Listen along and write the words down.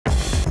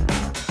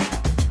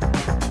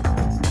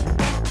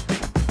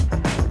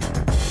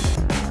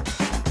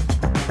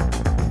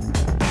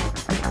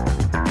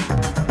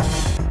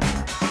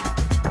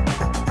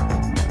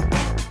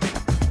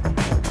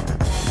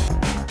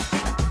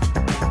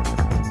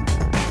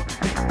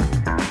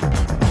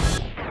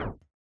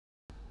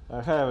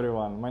Hi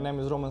everyone, my name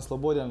is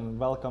Slobodian and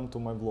welcome to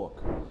my vlog.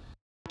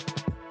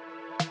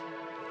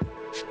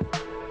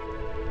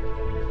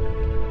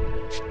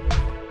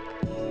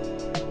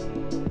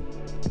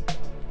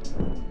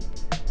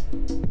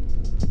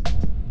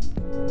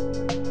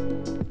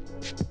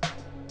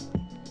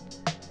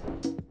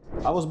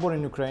 I was born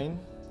in Ukraine,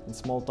 in a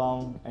small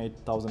town,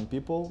 8,000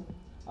 people.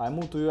 I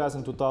moved to US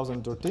in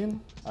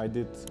 2013. I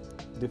did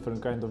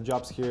different kind of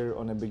jobs here.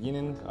 On the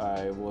beginning,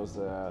 I was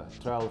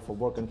travel for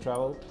work and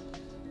travel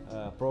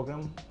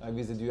program. I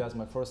visited US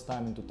my first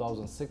time in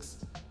 2006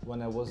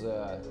 when I was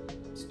a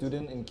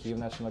student in Kyiv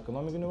National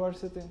Economic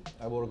University.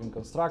 I work in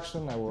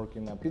construction, I work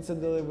in a pizza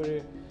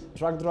delivery,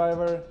 truck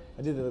driver.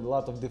 I did a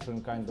lot of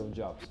different kind of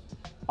jobs.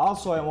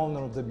 Also, I'm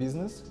owner of the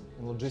business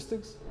in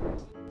logistics.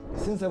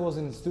 Since I was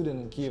a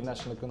student in Kyiv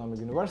National Economic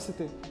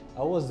University,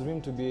 I was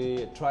dreamed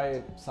to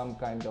try some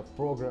kind of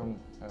program,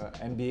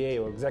 MBA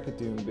or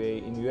executive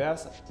MBA in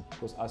US,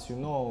 because as you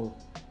know,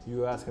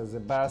 US has the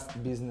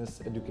best business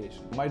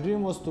education. My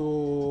dream was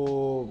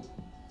to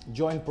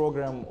join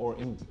program or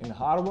in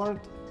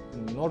Harvard,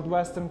 in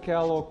Northwestern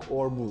Kellogg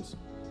or Booth.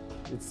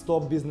 It's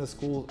top business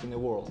school in the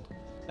world.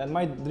 And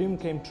my dream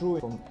came true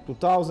from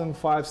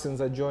 2005,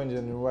 since I joined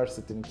the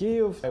university in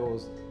Kyiv. I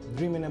was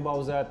dreaming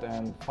about that,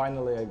 and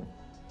finally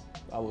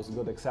I was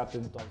got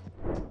accepted.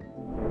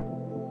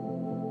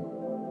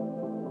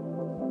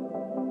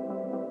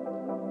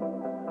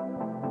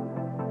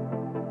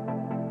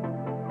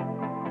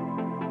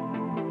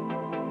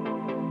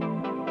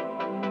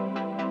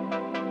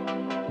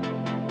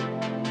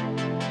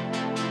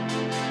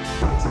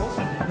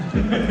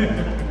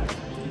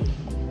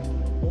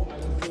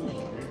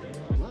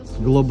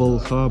 Global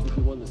hub,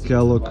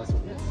 Kellogg,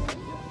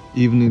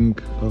 evening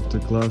after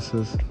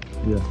classes.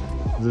 Yeah,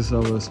 this is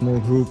our small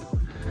group,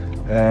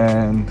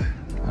 and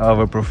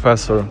our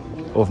professor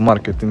of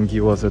marketing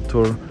gave us a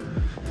tour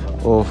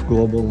of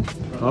Global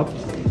Hub.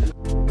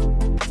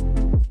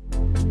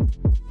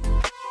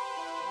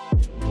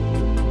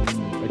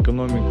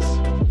 Economics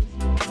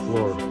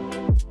floor.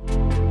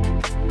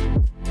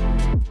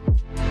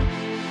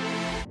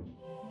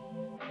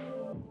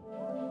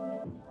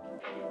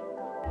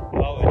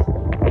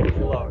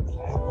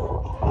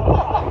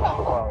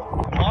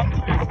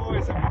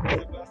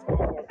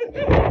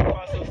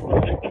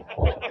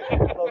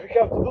 We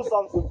have to do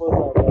something for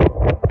that.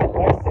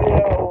 Next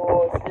year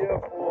or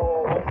CFO,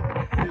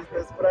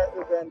 business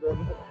president,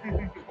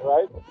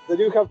 right? Then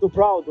you have to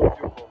proud of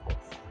you.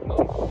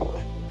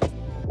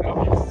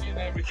 I've seen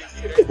everything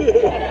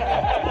here.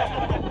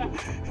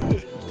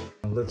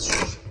 Let's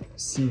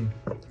see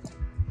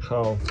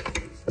how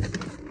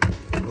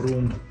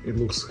room it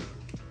looks.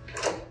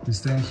 We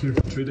staying here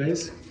for 3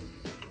 days.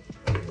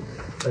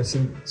 I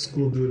think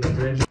school doing a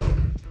great job.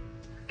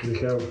 We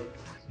have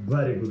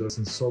very good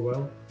lessons so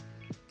well.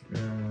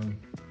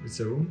 It's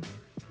a room,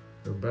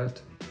 a bed,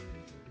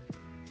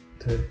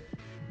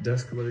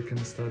 desk where you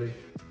can study.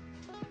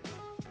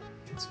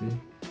 It's me.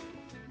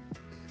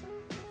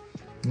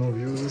 No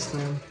view this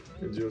time,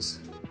 it's just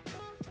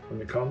on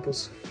the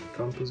campus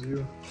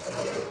view.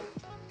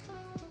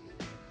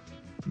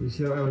 We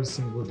have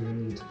everything what you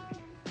need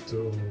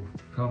to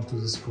come to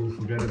the school,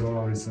 forget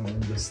about everything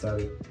and just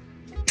study.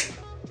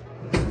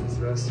 This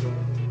restroom,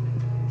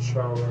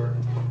 shower,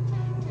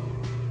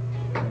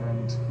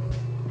 and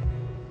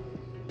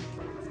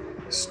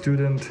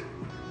student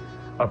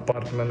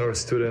apartment or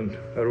student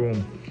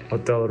room,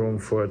 hotel room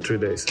for 3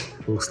 days.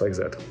 Looks like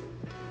that.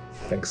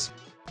 Thanks.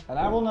 And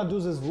I wanna do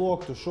this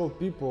vlog to show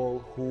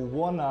people who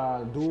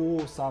wanna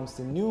do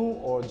something new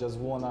or just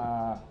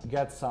wanna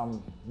get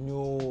some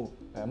new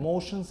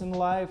emotions in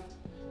life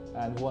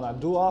and wanna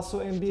do also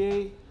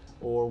MBA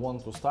or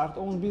want to start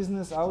own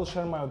business. I will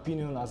share my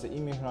opinion as an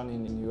immigrant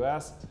in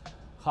US,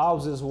 how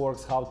this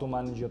works, how to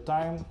manage your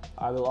time.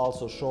 I will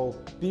also show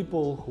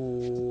people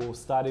who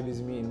study with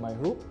me in my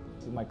group,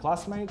 with my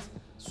classmates,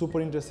 super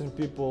interesting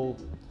people,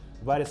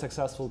 very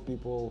successful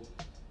people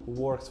who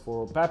works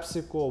for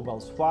PepsiCo,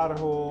 Wells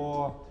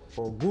Fargo,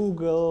 for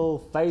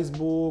Google,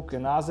 Facebook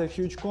and other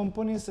huge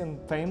companies and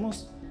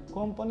famous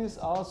companies.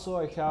 Also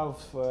I have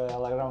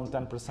like around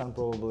 10%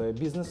 probably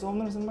business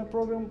owners in my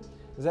program.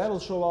 They will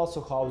show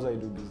also how they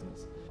do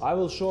business. I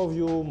will show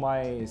you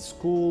my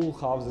school,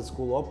 how the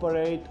school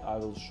operate. I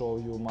will show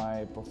you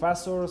my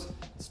professors,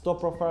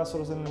 top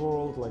professors in the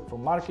world, like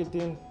from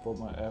marketing,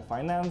 from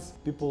finance,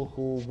 people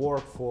who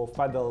work for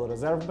Federal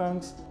Reserve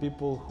Banks,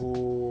 people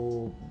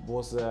who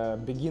was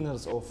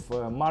beginners of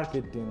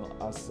marketing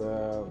as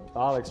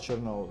Alex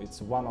Chernow.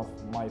 It's one of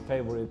my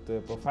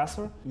favorite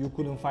professor. You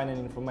couldn't find any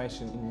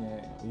information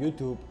in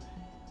YouTube.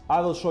 I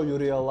will show you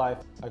real life.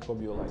 I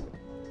hope you like it.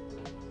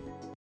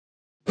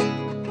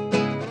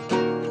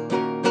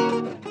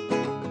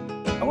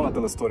 I want to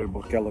tell a story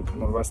about Kellogg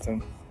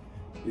Northwestern.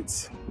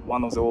 It's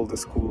one of the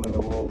oldest schools in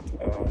the world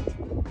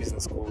and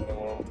business school in the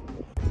world.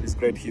 It's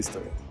great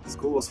history. The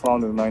school was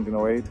founded in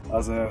 1908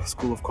 as a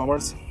school of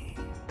commerce.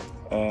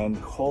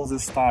 And all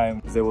this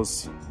time they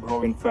was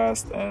growing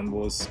fast and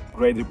was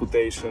great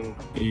reputation.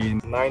 In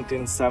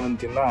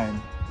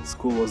 1979, the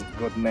school was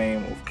got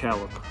name of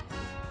Kellogg,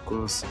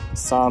 because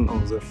son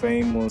of the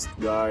famous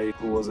guy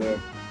who was a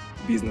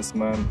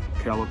businessman,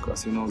 Kellogg,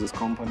 as you know, this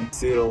company,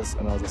 cereals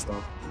and other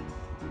stuff.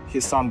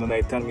 His son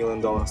donated $10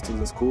 million to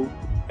the school,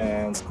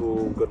 and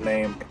school got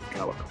named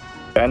Kellogg.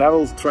 And I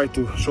will try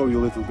to show you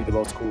a little bit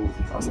about school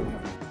as I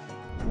can.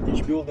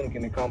 Each building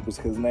in the campus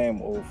has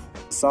name of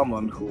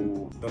someone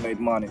who donate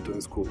money to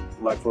the school.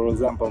 Like for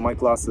example, my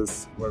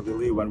classes where we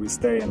live, when we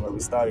stay and where we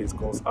study is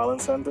called Allen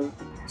Center.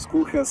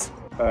 School has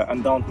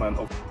endowment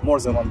of more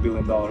than $1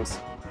 billion,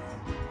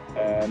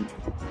 and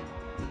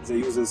they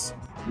uses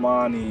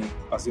money.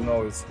 As you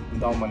know, it's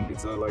endowment.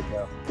 It's like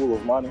a pool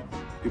of money.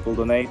 People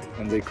donate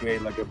and they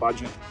create like a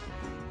budget,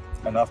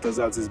 and after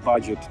that, this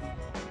budget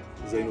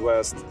they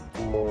invest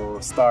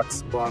for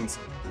stocks, bonds,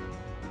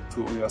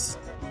 to just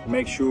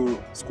make sure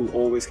school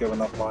always have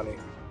enough money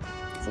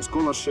for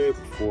scholarship,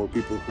 for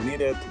people who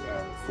need it,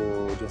 and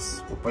for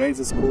just operate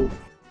the school.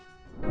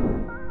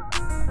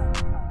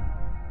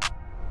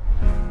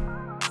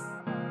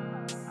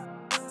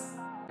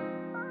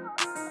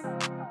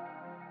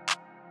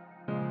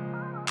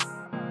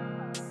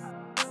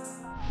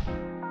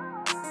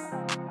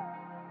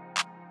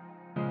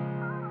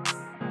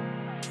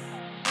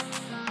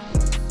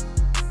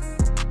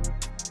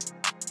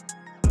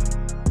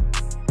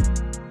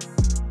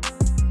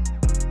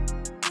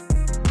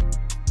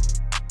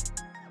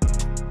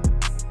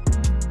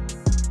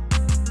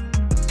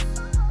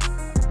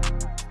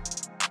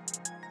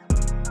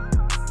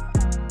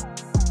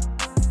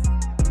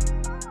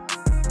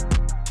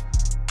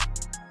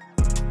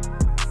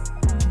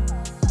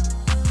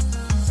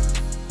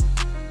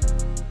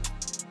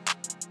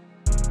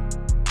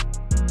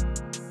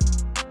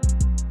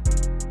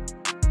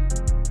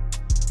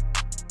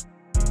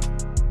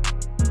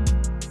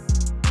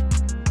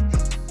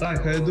 Hi,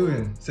 how you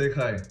doing? Say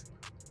hi.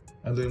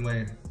 I'm doing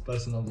my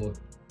personal vlog.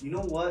 You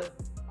know what?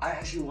 I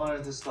actually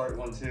wanted to start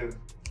one too.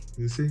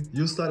 You see?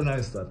 You start and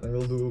I start, and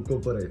we'll do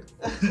cooperate.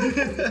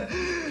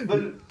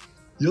 But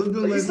you'll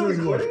do my still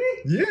first vlog. recording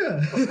me?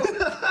 Yeah.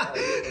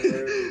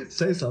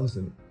 Say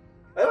something.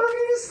 I don't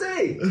even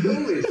say.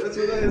 English. That's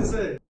what I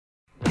say.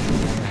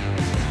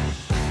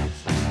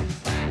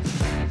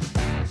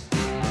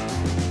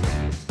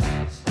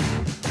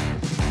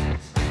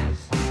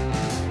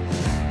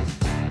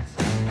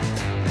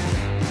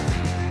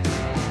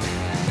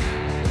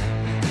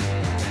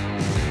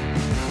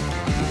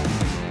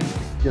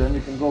 Then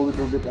you can go a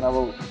little bit and I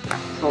will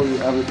show you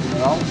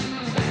everything around.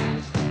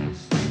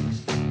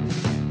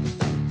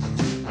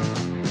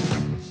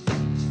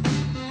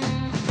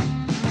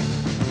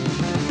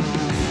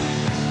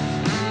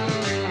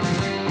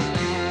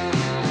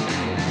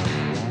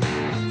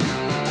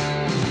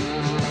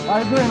 How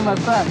are you doing, my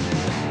friend?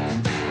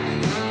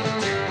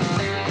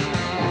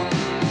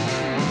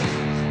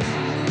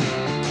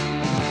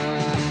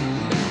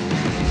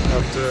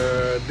 After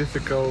a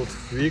difficult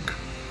week,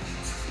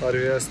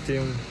 RVS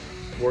team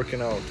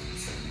working out.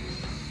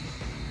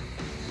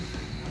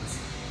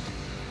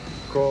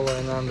 Kola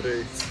and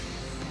Andrei.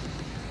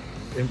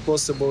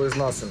 Impossible is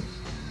nothing.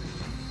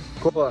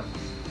 Kola.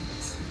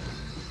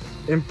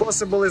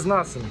 Impossible is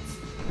nothing.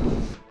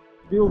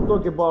 We'll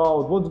talk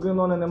about what's going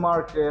on in the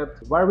market,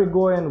 where we're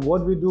going,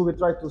 what we do. We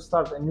try to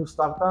start a new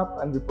startup,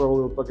 and we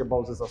probably will talk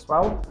about this as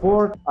well.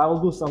 Sport, I will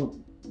do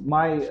some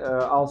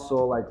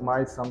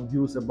some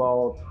views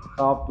about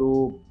how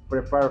to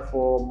prepare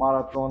for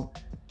marathon.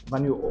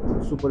 When you're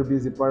a super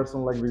busy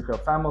person, like you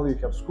have family, you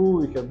have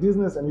school, you have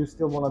business, and you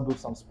still want to do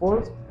some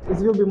sports. It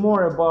will be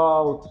more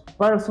about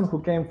person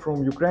who came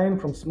from Ukraine,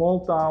 from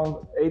small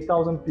town,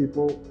 8,000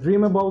 people,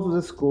 dream about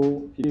the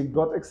school. He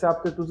got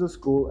accepted to the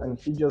school, and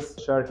he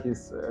just shared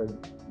his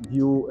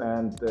view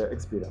and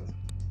experience.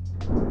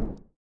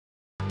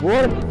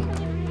 Work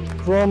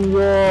from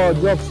your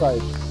job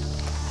site.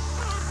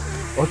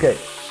 Okay.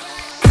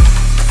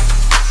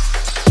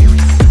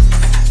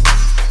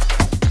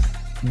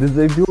 Did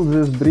they build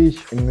this bridge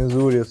in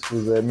Missouri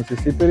through the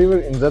Mississippi River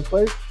in that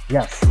place?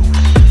 Yes.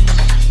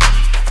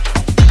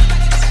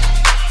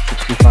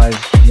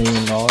 $65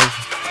 million.